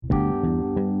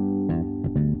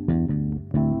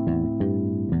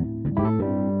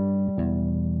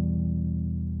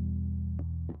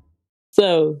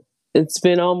So it's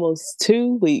been almost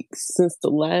 2 weeks since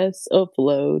the last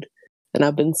upload, and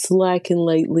I've been slacking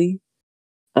lately.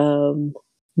 Um,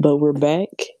 but we're back,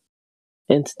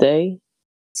 and today,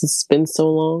 since it's been so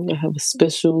long, I have a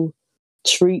special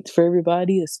treat for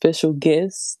everybody, a special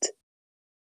guest,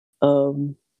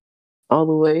 um, all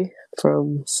the way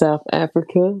from South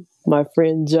Africa, my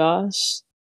friend Josh.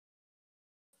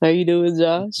 How you doing,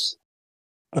 Josh?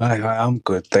 I'm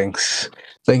good, thanks.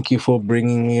 Thank you for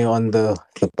bringing me on the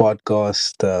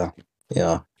podcast.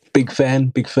 Yeah, big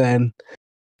fan.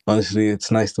 Honestly,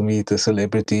 it's nice to meet a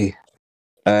celebrity,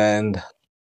 and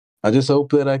I just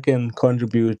hope that I can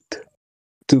contribute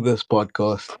to this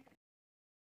podcast.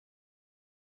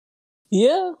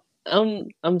 Yeah,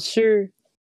 I'm sure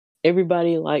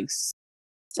everybody likes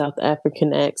South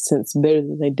African accents better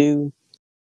than they do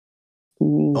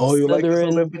Oh, you like your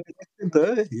South Southern. African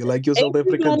accent, huh? You like your South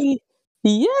African? Everybody,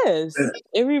 yes,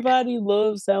 everybody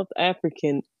loves South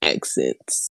African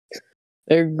accents.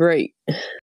 They're great.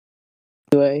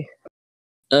 Anyway,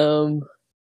 um,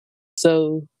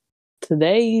 so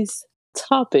today's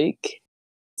topic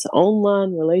is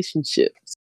online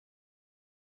relationships.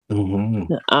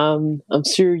 Mm-hmm. I'm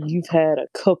sure you've had a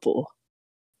couple.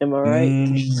 Am I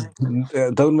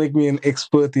right? Don't make me an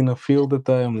expert in a field that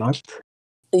I am not.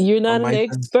 You're On not an my,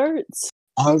 expert.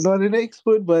 I'm not an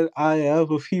expert, but I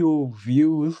have a few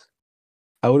views.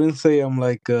 I wouldn't say I'm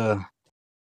like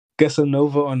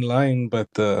Casanova online, but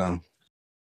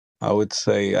I would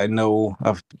say I know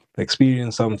I've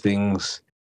experienced some things,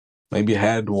 maybe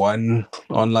had one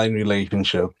online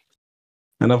relationship.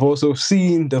 And I've also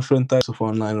seen different types of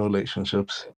online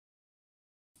relationships.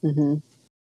 Hmm.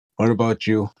 What about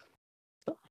you?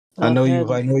 I've had I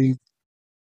know you.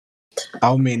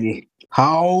 How many?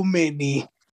 How many?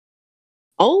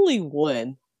 only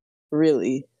one,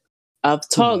 really. I've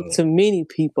talked Hmm. to many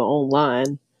people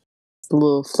online, a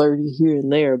little flirty here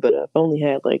and there, but I've only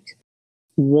had like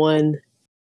one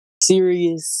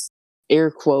serious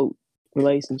air quote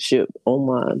relationship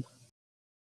online.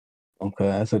 Okay,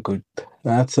 that's a good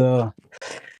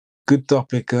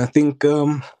topic. I think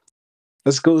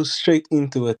let's go straight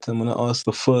into it. I'm gonna ask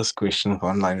the first question of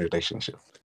online relationship.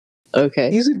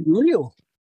 Okay. Is it real?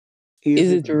 Is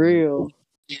Is it it real?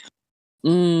 real?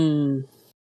 Mm,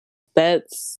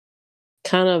 that's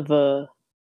kind of a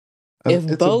if It's a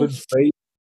bit both vague,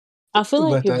 I feel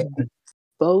like but if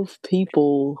both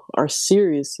people are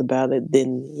serious about it,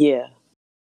 then yeah.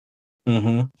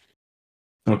 mm-hmm.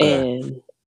 Okay. And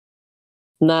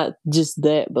not just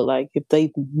that, but like if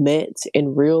they met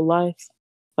in real life,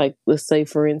 like let's say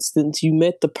for instance, you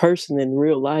met the person in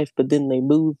real life, but then they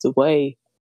moved away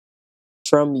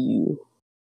from you.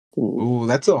 Then Oh,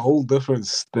 that's a whole different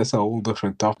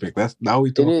topic. That's now we're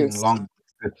it talking is. long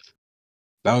distance.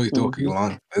 Now we're talking Hmm.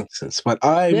 long distance. But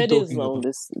I'm That is talking long about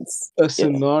distance. a Yeah.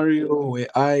 scenario where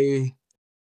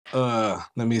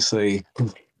let me say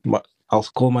I'll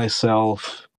call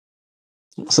myself,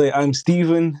 say I'm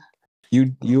Steven,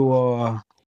 you are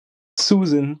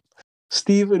Susan.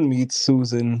 Steven meets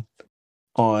Susan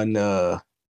on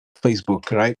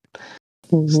Facebook, right?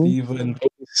 Hmm. Steven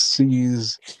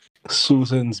sees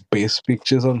Susan's best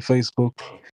pictures on Facebook.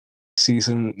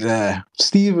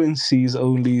 Steven sees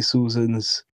only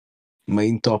Susan's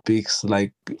main topics,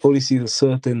 like only sees a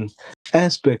certain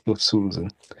aspect of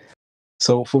Susan.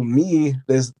 So for me,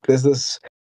 there's this,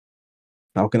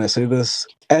 how can I say, this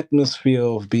atmosphere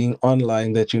of being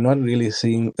online that you're not really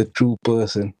seeing the true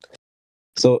person.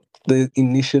 So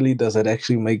initially, does that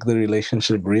actually make the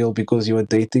relationship real because you are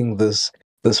dating this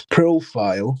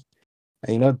profile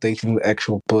and you're not dating the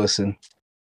actual person?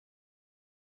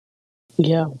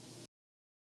 Yeah.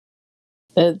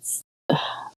 It's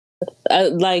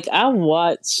I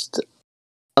watched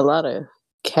a lot of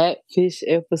catfish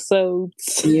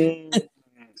episodes. Yeah.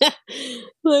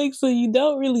 Like, so you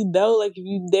don't really know. Like, if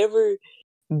you never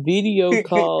video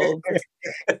called,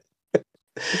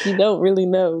 you don't really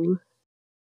know.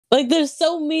 Like, there's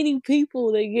so many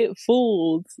people that get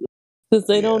fooled because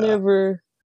they don't Yeah. ever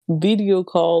video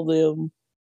call them.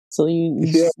 So you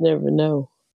Yeah. just never know.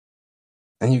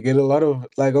 And you get a lot of,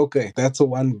 like, okay, that's a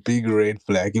one big red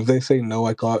flag. If they say no,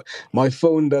 I can't, my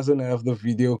phone doesn't have the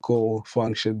video call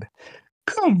function.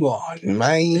 Come on,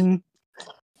 man.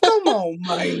 Come on,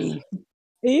 man.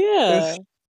 Yeah. It's,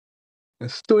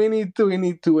 it's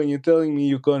 2022 and you're telling me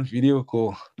you can't video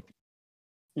call.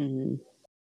 Hmm.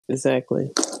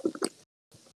 Exactly.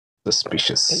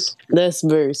 Suspicious. That's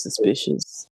very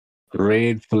suspicious.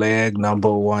 Red flag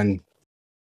number one.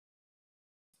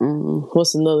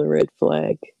 What's another red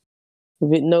flag?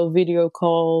 No video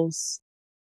calls.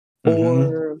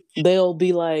 Mm-hmm. Or they'll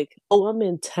be like, "Oh, I'm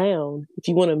in town if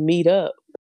you want to meet up."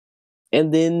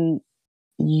 And then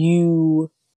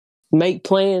you make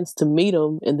plans to meet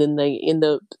them, and then they end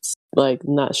up like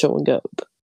not showing up.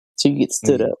 So you get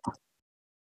stood up.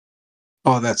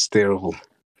 Oh, that's terrible.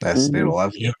 That's Hmm. terrible.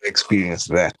 I've never experienced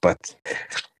that, but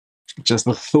just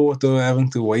the thought of having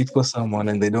to wait for someone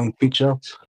and they don't pitch up,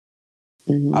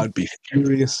 Hmm. I'd be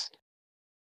furious.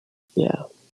 Yeah,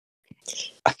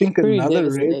 I think pretty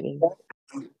devastating.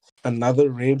 another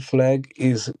red flag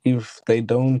is if they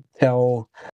don't tell,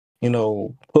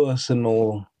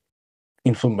 personal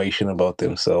information about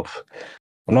themselves.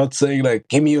 I'm not saying like,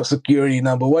 give me your security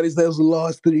number. What is those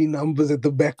last three numbers at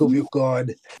the back of your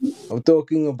card? I'm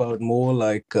talking about more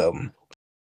like,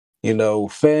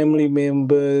 family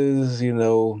members,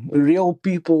 real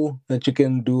people that you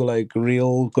can do like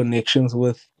real connections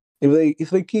with. If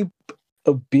they keep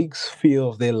a big sphere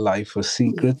of their life a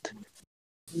secret,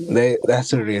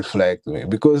 that's a red flag to me.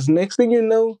 Because next thing you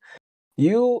know,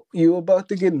 you about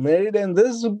to get married, and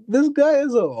this guy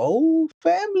has a whole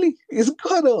family.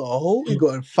 He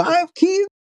got 5 kids.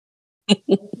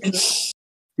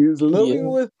 He's living Yeah.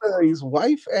 with his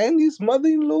wife and his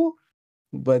mother-in-law.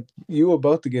 But you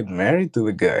about to get married to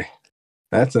the guy.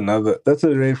 That's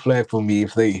a red flag for me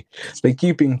if they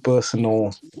keeping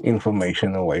personal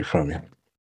information away from you.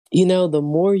 The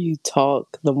more you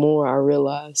talk, the more I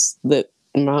realize that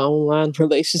my online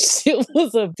relationship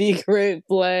was a big red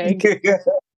flag.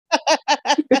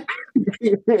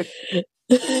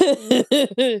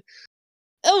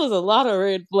 It was a lot of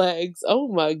red flags. Oh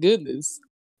my goodness.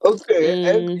 Okay,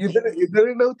 and Mm, you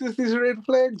didn't notice these red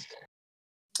flags?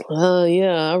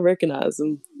 yeah, I recognize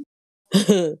them.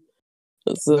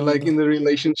 Like So in the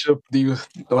relationship,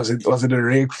 was it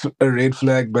a red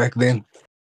flag back then?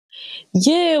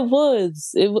 yeah, it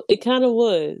was. It kind of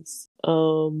was.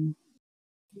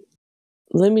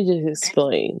 Let me just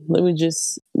explain. Let me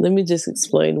just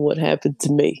explain what happened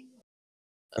to me.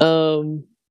 Um,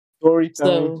 Story time.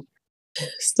 so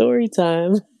story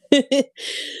time.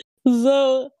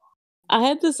 So I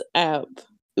had this app.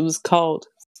 It was called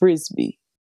Frisbee.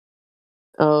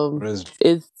 Um, Res-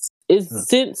 it's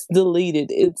since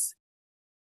deleted.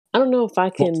 I don't know if I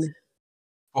For, can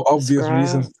for obvious describe.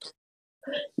 reasons.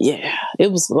 Yeah,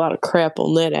 it was a lot of crap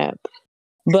on that app.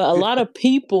 But a lot of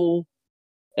people,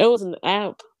 there was an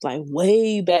app like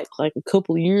way back, like a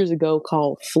couple of years ago,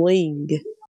 called Fling,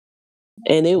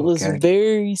 and it was Okay.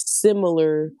 very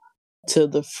similar to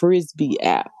the Frisbee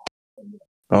app.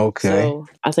 Okay. So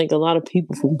I think a lot of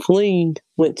people from Fling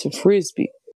went to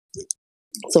Frisbee.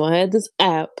 So I had this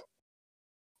app,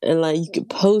 and like you could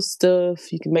post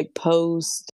stuff, you can make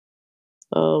posts,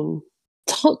 um,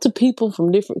 talk to people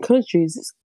from different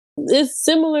countries. It's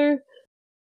similar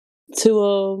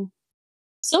to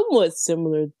somewhat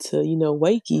similar to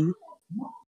Wakey,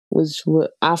 which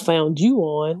what I found you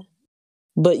on,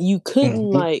 but you couldn't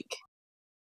Mhm. like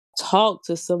talk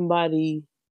to somebody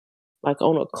like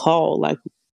on a call like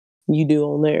you do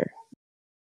on there.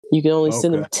 You can only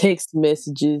send Okay. them text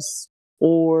messages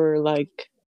or like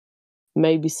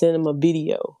maybe send them a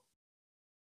video.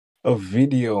 A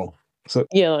video. So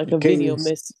Yeah, like a can you video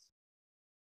message.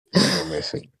 video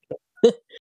message?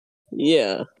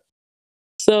 Yeah.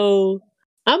 So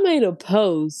I made a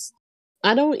post.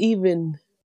 I don't even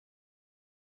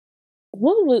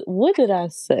what did I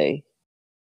say?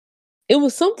 It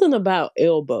was something about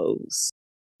elbows.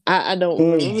 I don't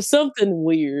remember. It Mm. was something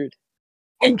weird.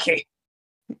 Okay.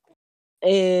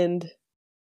 And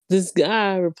this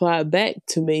guy replied back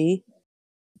to me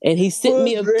and he sent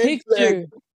me First a red flag. picture.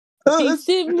 He First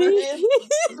sent me red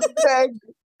flag.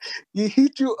 He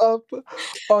hit you up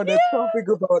on a topic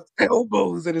about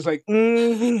elbows, and it's like,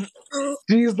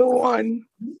 she's the one.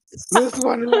 This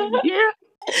one right here.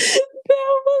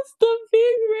 that was the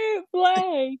big red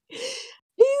flag.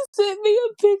 He sent me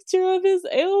a picture of his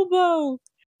elbow.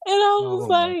 And I was Oh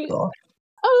my like, god.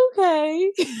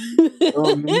 okay.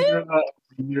 Oh, Mira.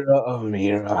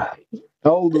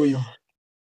 How old were you?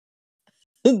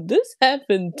 This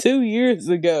happened 2 years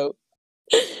ago.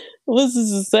 What's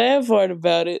the sad part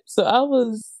about it? So I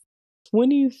was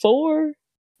 24.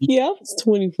 Yeah, I was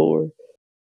 24.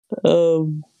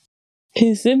 Um,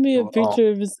 he sent me a Oh,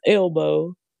 picture of his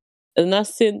elbow, and I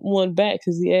sent one back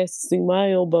because he asked to see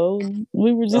my elbow. And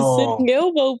we were just oh, sending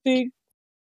elbow pics.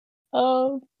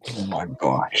 Um, oh my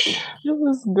gosh. it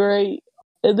was great.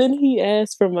 And then he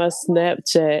asked for my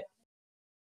Snapchat.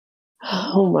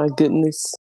 Oh my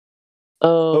goodness.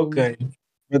 Um, Okay.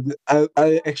 But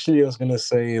I actually was gonna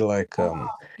say like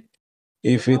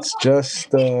if it's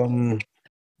just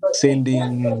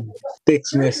sending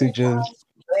text messages,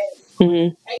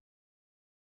 mhm.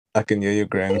 I can hear you,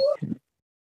 Gran.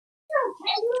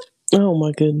 Oh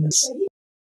my goodness.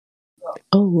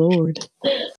 Oh Lord.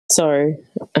 Sorry,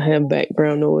 I have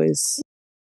background noise.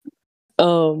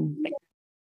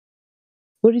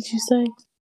 What did you say?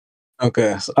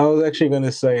 Okay, so I was actually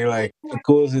gonna say, like,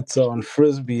 because it's on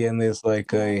Frisbee and there's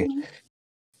like a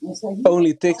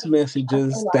only text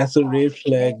messages, that's a red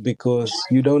flag because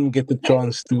you don't get the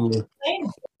chance to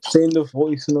send a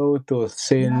voice note or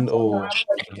send or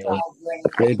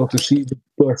be able to see the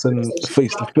person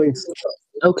face to face.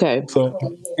 Okay. So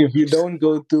if you don't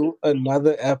go to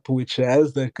another app which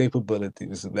has the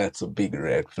capabilities, that's a big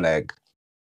red flag.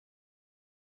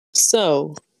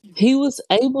 So he was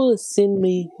able to send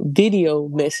me video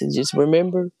messages,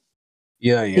 remember?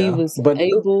 Yeah, He yeah. was But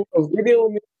able a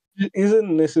video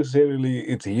isn't necessarily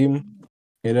it's him.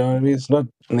 You know what I mean? It's not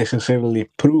necessarily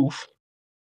proof.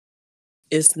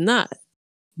 it's not.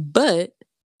 But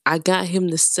I got him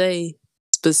to say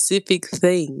specific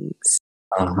things.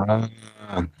 Uh-huh.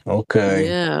 Okay.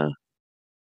 Yeah.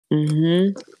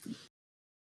 Mm-hmm.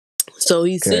 So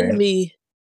he sent Okay. me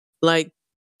like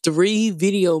 3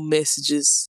 video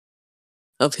messages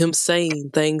of him saying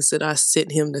things that I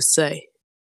sent him to say.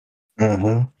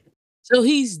 Mm-hmm. So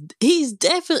he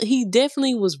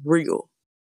definitely was real.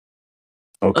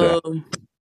 Okay.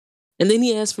 And then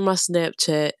he asked for my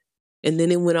Snapchat, and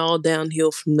then it went all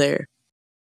downhill from there.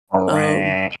 Um,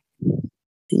 Alright.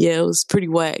 yeah, it was pretty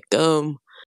whack.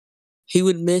 He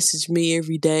would message me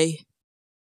every day.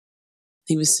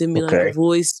 He would send me like a Okay.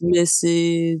 voice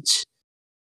message.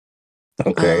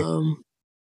 Okay. Um,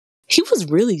 he was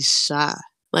really shy.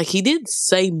 Like he didn't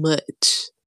say much.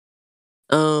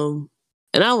 Um,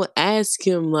 and I would ask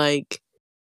him like,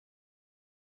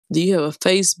 "Do you have a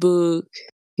Facebook?"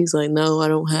 He's like, "No, I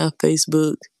don't have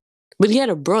Facebook." But he had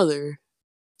a brother,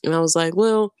 and I was like,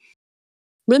 "Well,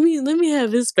 let me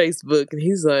have his Facebook." And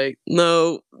he's like,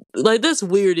 "No, like that's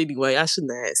weird anyway. I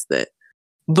shouldn't ask that."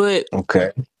 But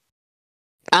Okay.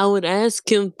 I would ask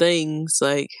him things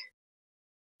like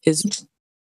his.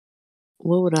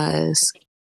 What would I ask?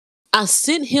 I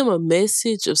sent him a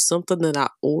message of something that I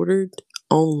ordered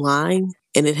online,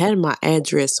 and it had my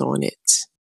address on it,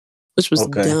 which was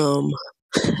Okay. dumb.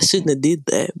 I shouldn't have did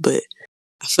that, but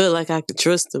I felt like I could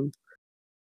trust him.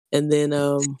 And then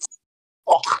Oh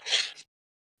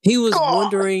he was God.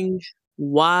 wondering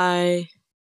why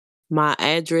my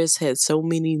address had so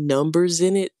many numbers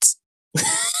in it.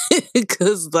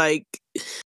 Because, like,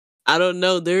 I don't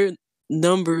know, their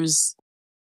numbers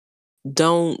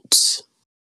don't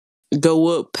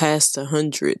go up past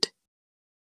 100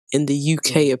 in the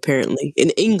UK, apparently. In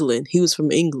England. He was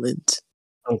from England.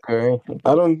 Okay.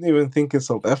 I don't even think it's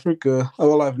South Africa.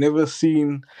 Well, I've never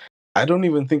seen. I don't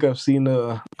even think I've seen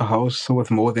a house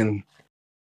with more than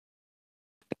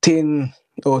 10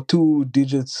 or 2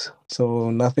 digits. So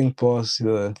nothing past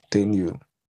 10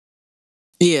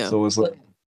 Yeah, So it's like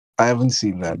I haven't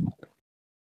seen that.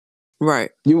 right.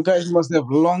 You guys must have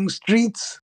long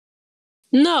streets.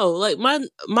 No, like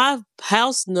my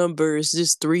house number is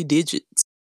just 3 digits.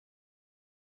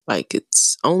 Like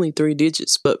it's only 3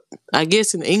 digits, but I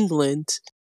guess in England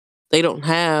they don't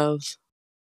have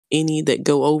any that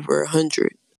go over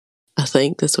 100. I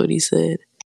think that's what he said.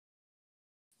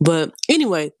 But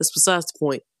anyway, that's besides the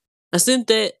point. I sent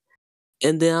that,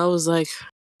 and then I was like,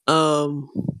 um,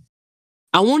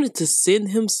 I wanted to send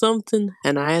him something,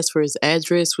 and I asked for his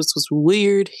address, which was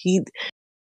weird.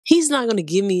 He's not gonna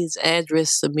give me his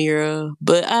address, Samira,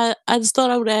 but I just thought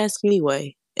I would ask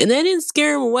anyway. And that didn't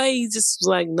scare him away. He just was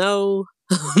like, "No,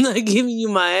 I'm not giving you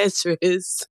my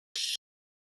address."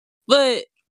 But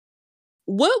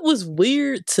what was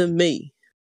weird to me,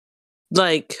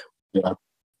 like Yeah.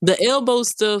 the elbow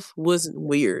stuff wasn't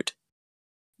weird.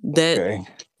 That Okay.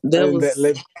 that And that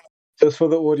was just for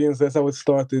the audience, that's how it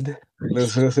started.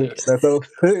 That's how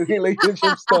the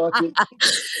relationship started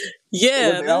with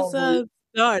yeah, that's elbow. how it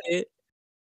started.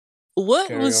 What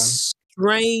Carry was on.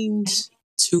 strange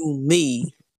to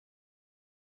me,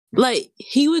 like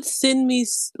he would send me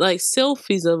like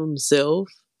selfies of himself,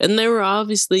 and they were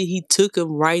obviously he took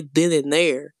them right then and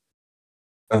there,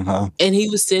 Uh-huh. and he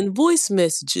would send voice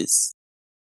messages.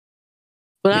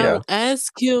 But I Yeah. would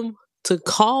ask him to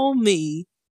call me,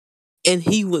 and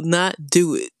he would not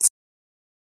do it.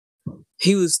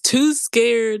 He was too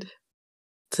scared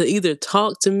to either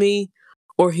talk to me,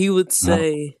 or he would Uh-huh.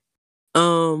 say,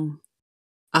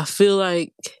 I feel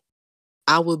like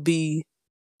I would be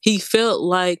he felt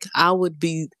like I would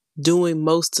be doing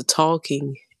most of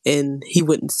talking and he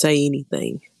wouldn't say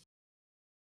anything.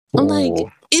 I'm like,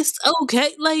 Oh. it's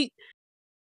okay. Like,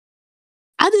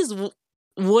 I just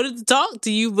wanted to talk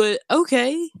to you, but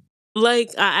okay. Like,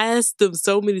 I asked them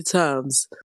so many times,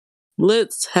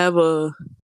 let's have a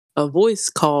voice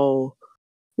call.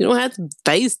 You don't have to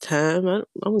FaceTime. I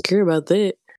don't care about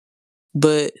that.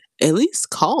 But at least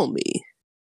call me.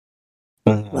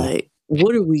 Mhm. Like,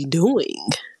 what are we doing?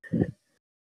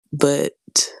 But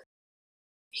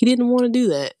he didn't want to do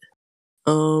that.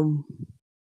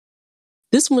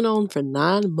 This went on for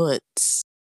 9 months.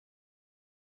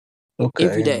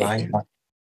 Every Okay, day.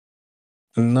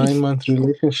 9 month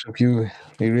relationship. You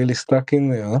really stuck in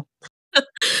there, huh?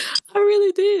 I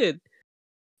really did.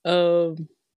 Um,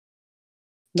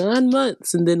 9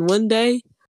 months, and then one day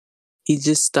he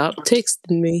just stopped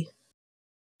texting me,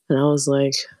 and I was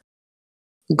like,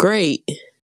 "Great."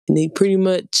 And he pretty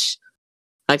much,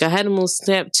 like, I had him on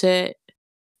Snapchat,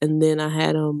 and then I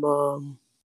had him.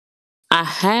 I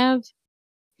have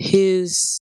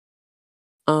his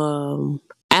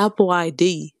Apple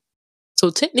ID, so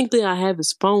technically I have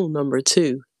his phone number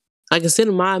too. I can send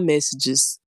him my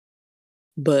messages,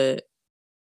 but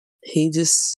he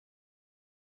just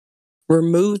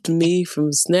removed me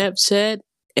from Snapchat,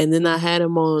 and then I had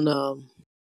him on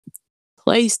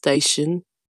PlayStation.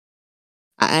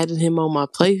 I added him on my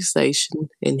PlayStation,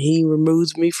 and he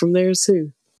removed me from there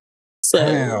too. So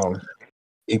Damn,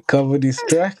 he covered his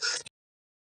tracks.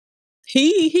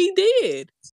 he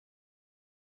did.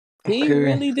 He Okay.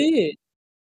 really did.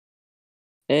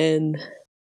 And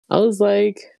I was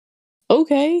like,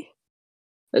 okay,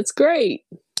 that's great.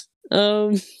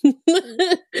 Um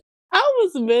I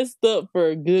was messed up for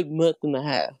a good month and a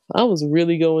half. I was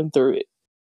really going through it.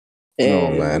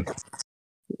 Oh And man.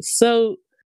 so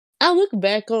I look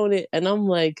back on it and I'm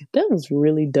like, that was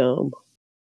really dumb.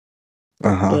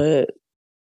 Uh huh. But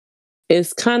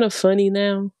it's kind of funny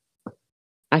now.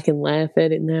 I can laugh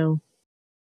at it now.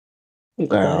 Yeah.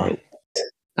 But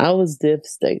I was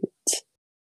devastated.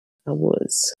 I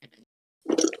was.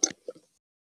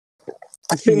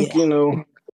 I think Yeah.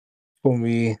 for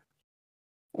me,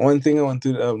 one thing I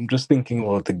wanted. I'm just thinking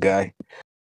about the guy,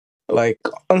 like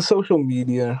on social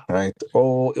media, right,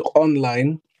 or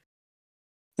online.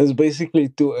 There's basically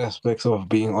two aspects of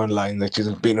being online that is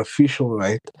beneficial,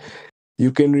 right?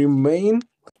 You can remain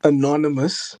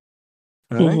anonymous,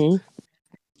 right? Mm-hmm.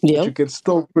 But Yep. you can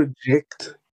still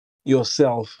project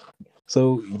yourself.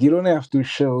 So you don't have to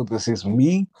show this is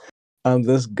me, I'm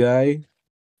this guy,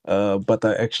 but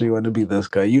I actually want to be this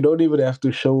guy. You don't even have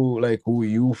to show like who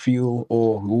you feel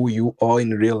or who you are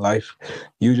in real life.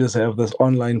 You just have this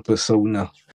online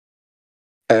persona.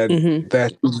 And Mm-hmm.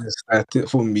 that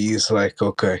for me is like,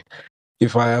 okay,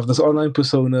 if I have this online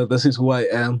persona, this is who I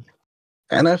am.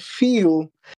 And I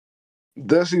feel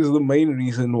this is the main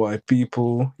reason why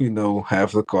people,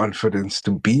 have the confidence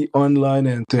to be online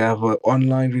and to have an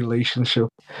online relationship.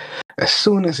 As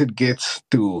soon as it gets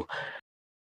to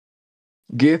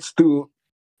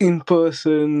in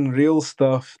person, real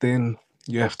stuff, then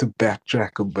you have to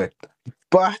backtrack a bit.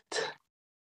 But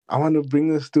I want to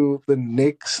bring us to the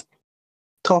next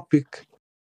topic.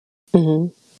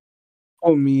 Mm-hmm.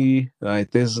 For me, right,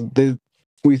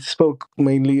 we spoke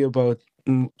mainly about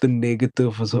the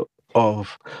negatives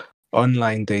of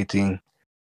online dating,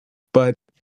 but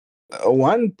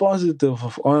one positive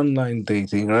of online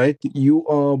dating, right? You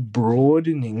are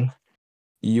broadening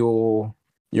your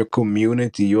your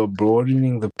community. You're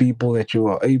broadening the people that you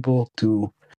are able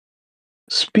to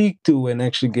speak to and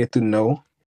actually get to know.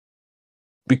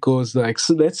 Because, like,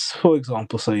 so let's, for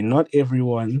example, say not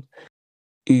everyone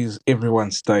is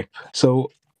everyone's type.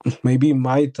 So maybe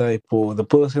my type or the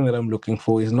person that I'm looking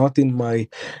for is not in my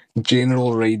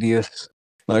general radius.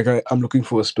 Like I'm looking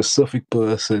for a specific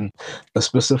person, a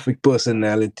specific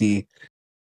personality.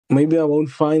 Maybe I won't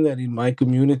find that in my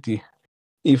community.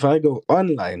 If I go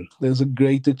online, there's a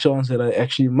greater chance that I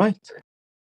actually might.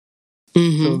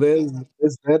 So Mm-hmm. there's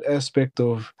that aspect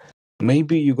of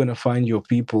maybe you're gonna find your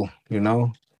people.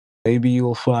 Maybe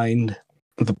you'll find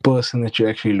the person that you're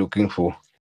actually looking for.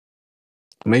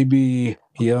 Maybe,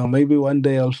 yeah, maybe one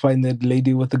day I'll find that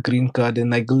lady with a green card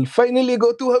and I will finally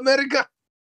go to America.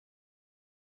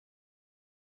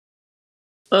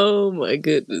 Oh my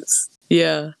goodness.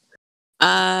 Yeah.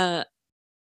 I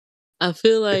I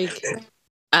feel like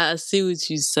I see what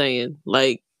you're saying.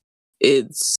 Like,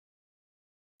 it's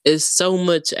it's so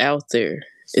much out there.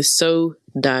 It's so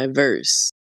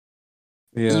diverse.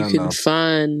 You Yeah, can no.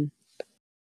 find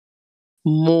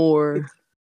more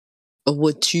of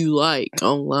what you like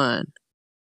online.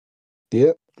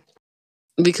 Yep.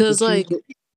 Because, But you, like,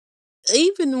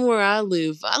 even where I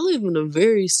live in a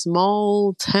very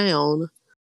small town.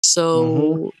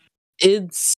 mm-hmm. So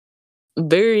it's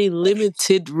very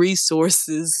limited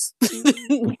resources.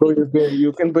 So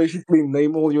you can basically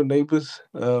name all your neighbors.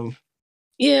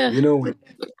 Yeah. You know,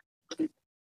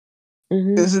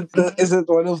 Hmm. is it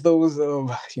one of those?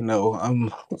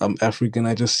 I'm African.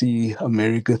 I just see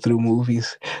America through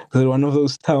movies. Is it one of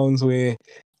those towns where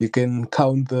you can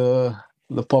count the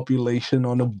population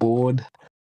on a board?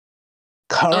 Oh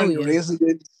Current yeah.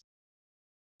 residents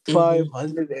Hmm.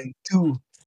 502.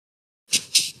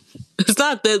 It's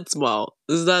not that small.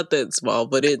 It's not that small,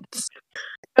 but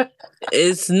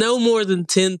it's no more than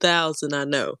 10,000. I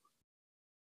know.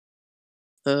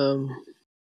 Um,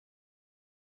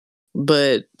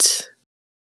 but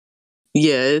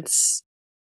yeah, it's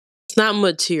not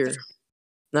much here.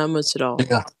 Not much at all.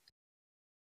 Yeah,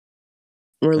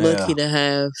 We're lucky yeah. to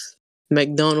have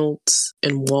McDonald's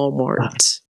and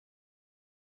Walmart.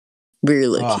 Very Ah,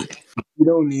 lucky. you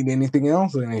don't need anything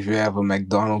else, and if you have a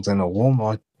McDonald's and a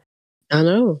Walmart, I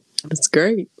know. It's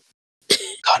great.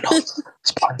 McDonald's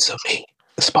sponsor me.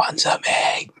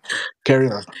 Carry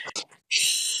on.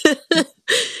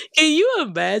 Can you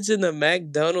imagine a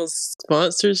McDonald's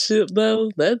sponsorship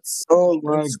though? Oh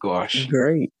my That's gosh!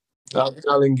 great. I'm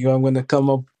telling you, I'm gonna come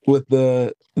up with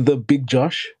the Big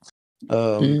Josh. Just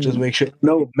Mm, make sure.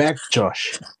 No, Mac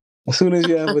Josh. As soon as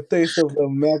you have a taste of the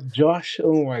Mac Josh,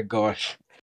 oh my gosh,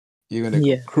 you're gonna go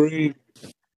yeah. crazy.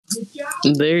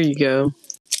 There you go.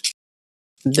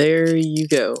 There you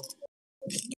go.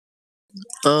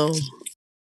 Um.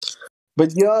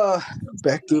 But yeah,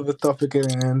 back to the topic at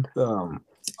hand.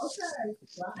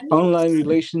 Online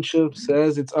relationships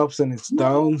has its ups and its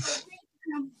downs,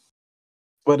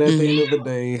 but at the end Mhm. of the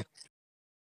day,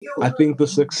 I think the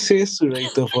success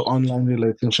rate of an online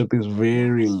relationship is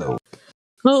very low.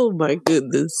 Oh my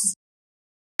goodness.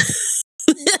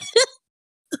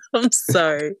 I'm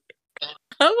sorry.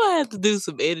 I might have to do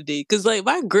some editing because, like,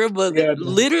 my grandmother Yeah, no.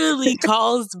 literally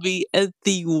calls me at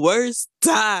the worst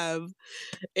time,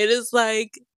 and it's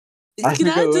like, I can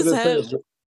think I I would just have have? said,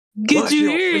 Could "Wash you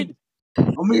your hear it? feet,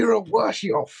 Amira. Wash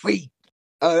your feet."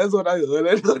 That's what I heard.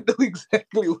 I don't know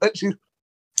exactly what you.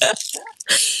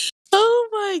 Oh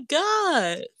my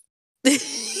god!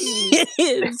 She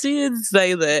didn't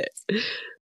say that,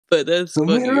 but that's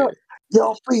Amira, funnier.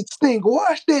 your feet stink.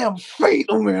 Wash damn feet,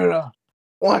 Amira.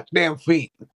 Wash damn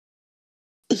feet.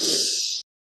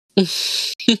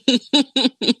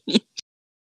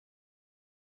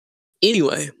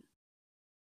 Anyway,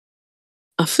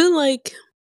 I feel like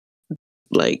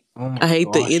Oh my I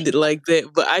hate to gosh. end it like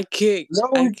that, but I can't. No,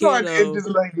 I we can't. can't end it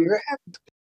like that.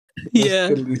 Yeah.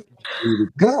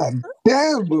 God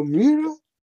damn, Amira.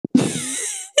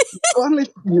 Can't let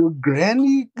your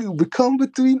granny become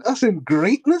between us and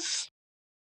greatness.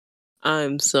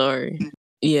 I'm sorry.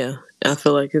 Yeah, I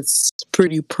feel like it's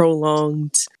pretty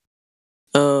prolonged.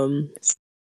 Um,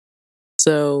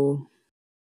 so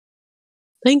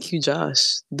thank you,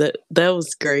 Josh. That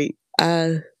was great.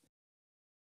 I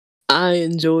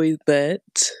enjoyed that.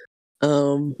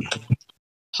 Um,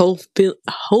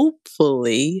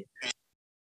 hopefully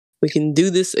we can do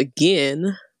this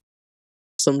again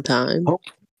sometime.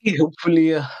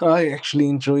 Hopefully, I actually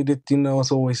enjoyed it.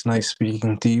 It's always nice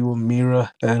speaking to you, Amira.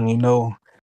 And,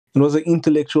 it was an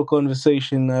intellectual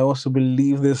conversation. I also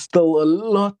believe there's still a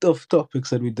lot of topics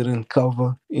that we didn't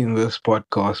cover in this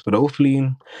podcast. But hopefully,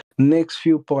 in next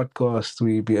few podcasts,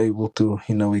 we'll be able to,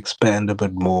 expand a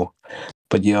bit more.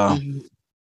 But yeah, Mhm.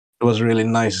 it was really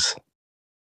nice.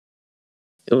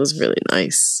 It was really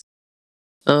nice.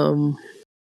 Um,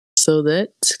 so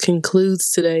that concludes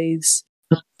today's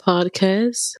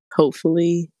podcast.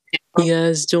 Hopefully, you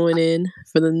guys join in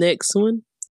for the next one.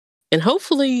 And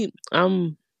hopefully,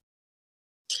 I'm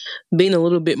being a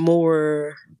little bit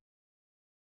more,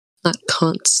 not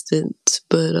constant,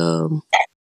 but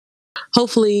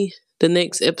hopefully the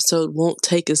next episode won't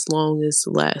take as long as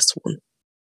the last one.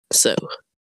 So,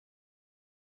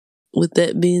 with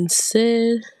that being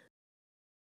said,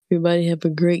 everybody have a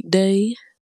great day.